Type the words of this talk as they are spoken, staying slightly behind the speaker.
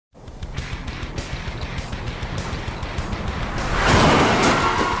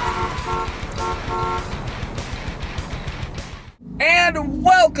And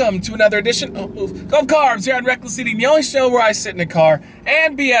welcome to another edition of Carbs here on Reckless Eating, the only show where I sit in a car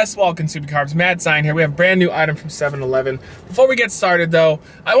and BS while consuming carbs. Mad Sign here. We have a brand new item from 7-Eleven. Before we get started though,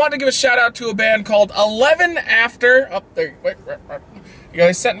 I want to give a shout out to a band called 11 After. Oh, there, wait. You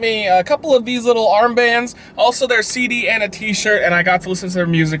guys sent me a couple of these little armbands, also their CD and a t-shirt, and I got to listen to their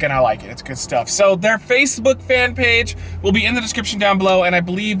music and I like it. It's good stuff. So their Facebook fan page will be in the description down below, and I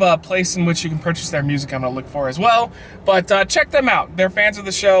believe a place in which you can purchase their music I'm gonna look for as well. But check them out. They're fans of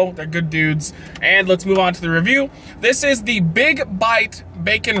the show, they're good dudes. And let's move on to the review. This is the Big Bite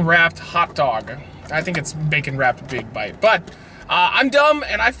Bacon Wrapped Hot Dog. I think it's Bacon Wrapped Big Bite, but I'm dumb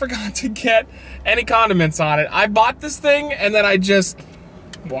and I forgot to get any condiments on it. I bought this thing and then I just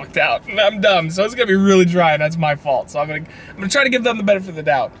walked out. I'm dumb, so it's gonna be really dry, and that's my fault. So I'm gonna try to give them the benefit of the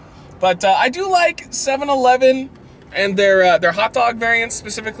doubt. But I do like 7-Eleven and their hot dog variants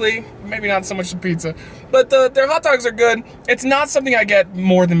specifically. Maybe not so much the pizza, but their hot dogs are good. It's not something I get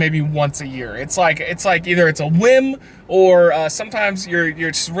more than maybe once a year. It's like either it's a whim or sometimes you're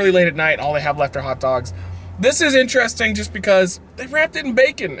just really late at night and all they have left are hot dogs. This is interesting just because they wrapped it in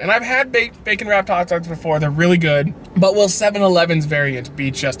bacon, and I've had bacon wrapped hot dogs before. They're really good, but will 7-Eleven's variant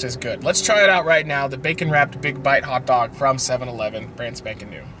be just as good? Let's try it out right now. The bacon wrapped Big Bite hot dog from 7-Eleven, brand spanking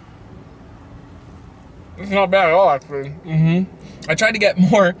new. It's not bad at all, actually. I tried to get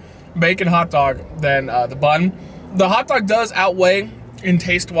more bacon hot dog than the bun. The hot dog does outweigh, in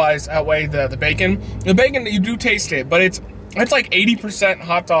taste-wise, outweigh the bacon. The bacon, you do taste it, but it's like 80%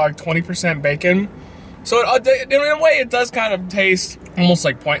 hot dog, 20% bacon. So in a way, it does kind of taste almost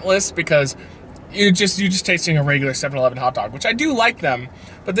like pointless because you're just tasting a regular 7-Eleven hot dog, which I do like them.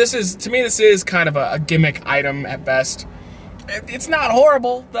 But to me, this is kind of a gimmick item at best. It's not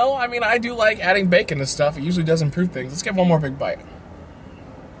horrible, though. I mean, I do like adding bacon to stuff. It usually does improve things. Let's get one more big bite.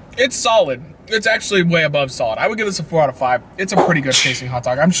 It's solid. It's actually way above solid. I would give this a 4 out of 5. It's a pretty good tasting hot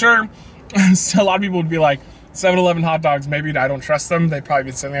dog. I'm sure a lot of people would be like, 7-Eleven hot dogs, maybe I don't trust them. They've probably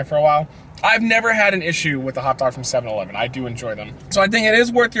been sitting there for a while. I've never had an issue with the hot dog from 7-Eleven. I do enjoy them. So I think it is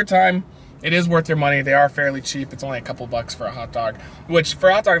worth your time. It is worth your money. They are fairly cheap. It's only a couple bucks for a hot dog, which for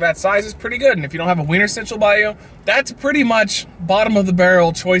a hot dog that size is pretty good. And if you don't have a Wiener Schnitzel by you, that's pretty much bottom of the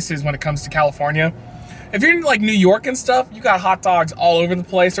barrel choices when it comes to California. If you're in like New York and stuff, you got hot dogs all over the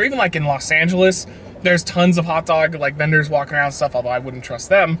place, or even like in Los Angeles. There's tons of hot dog like vendors walking around and stuff, although I wouldn't trust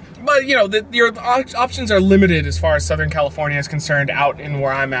them. But you know, your options are limited as far as Southern California is concerned out in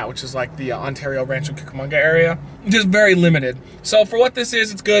where I'm at, which is like the Ontario, Rancho Cucamonga area. Just very limited. So for what this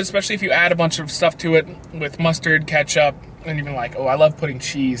is, it's good, especially if you add a bunch of stuff to it with mustard, ketchup, and even like, oh, I love putting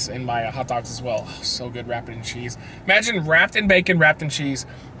cheese in my hot dogs as well. Oh, so good wrapped in cheese. Imagine wrapped in bacon, wrapped in cheese.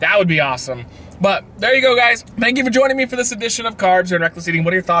 That would be awesome. But there you go, guys. Thank you for joining me for this edition of Carbs here on Reckless Eating.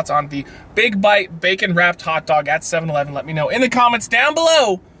 What are your thoughts on the Big Bite Bacon Wrapped Hot Dog at 7-Eleven? Let me know in the comments down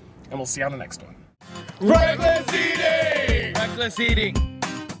below, and we'll see you on the next one. Reckless Eating! Reckless Eating!